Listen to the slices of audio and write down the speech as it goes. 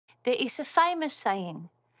There is a famous saying,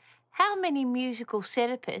 how many musical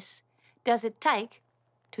therapists does it take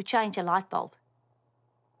to change a light bulb?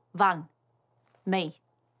 1, me.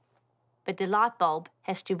 But the light bulb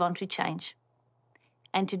has to want to change.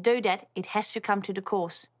 And to do that, it has to come to the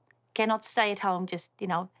course. Cannot stay at home just,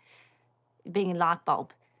 being a light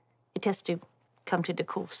bulb. It has to come to the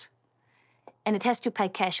course. And it has to pay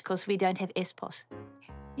cash because we don't have SPOS.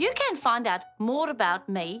 You can find out more about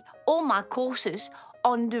me or my courses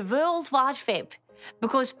on the World Wide Web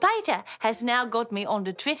because Peter has now got me on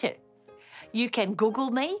the Twitter. You can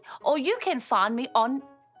Google me or you can find me on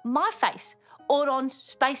MyFace or on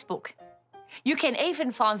Facebook. You can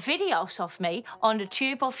even find videos of me on the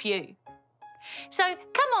Tube of You. So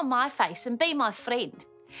come on MyFace and be my friend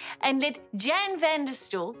and let Jan van der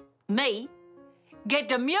Stoel, me, get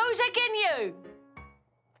the music in you.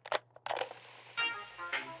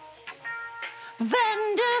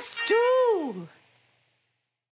 Van der Stoel.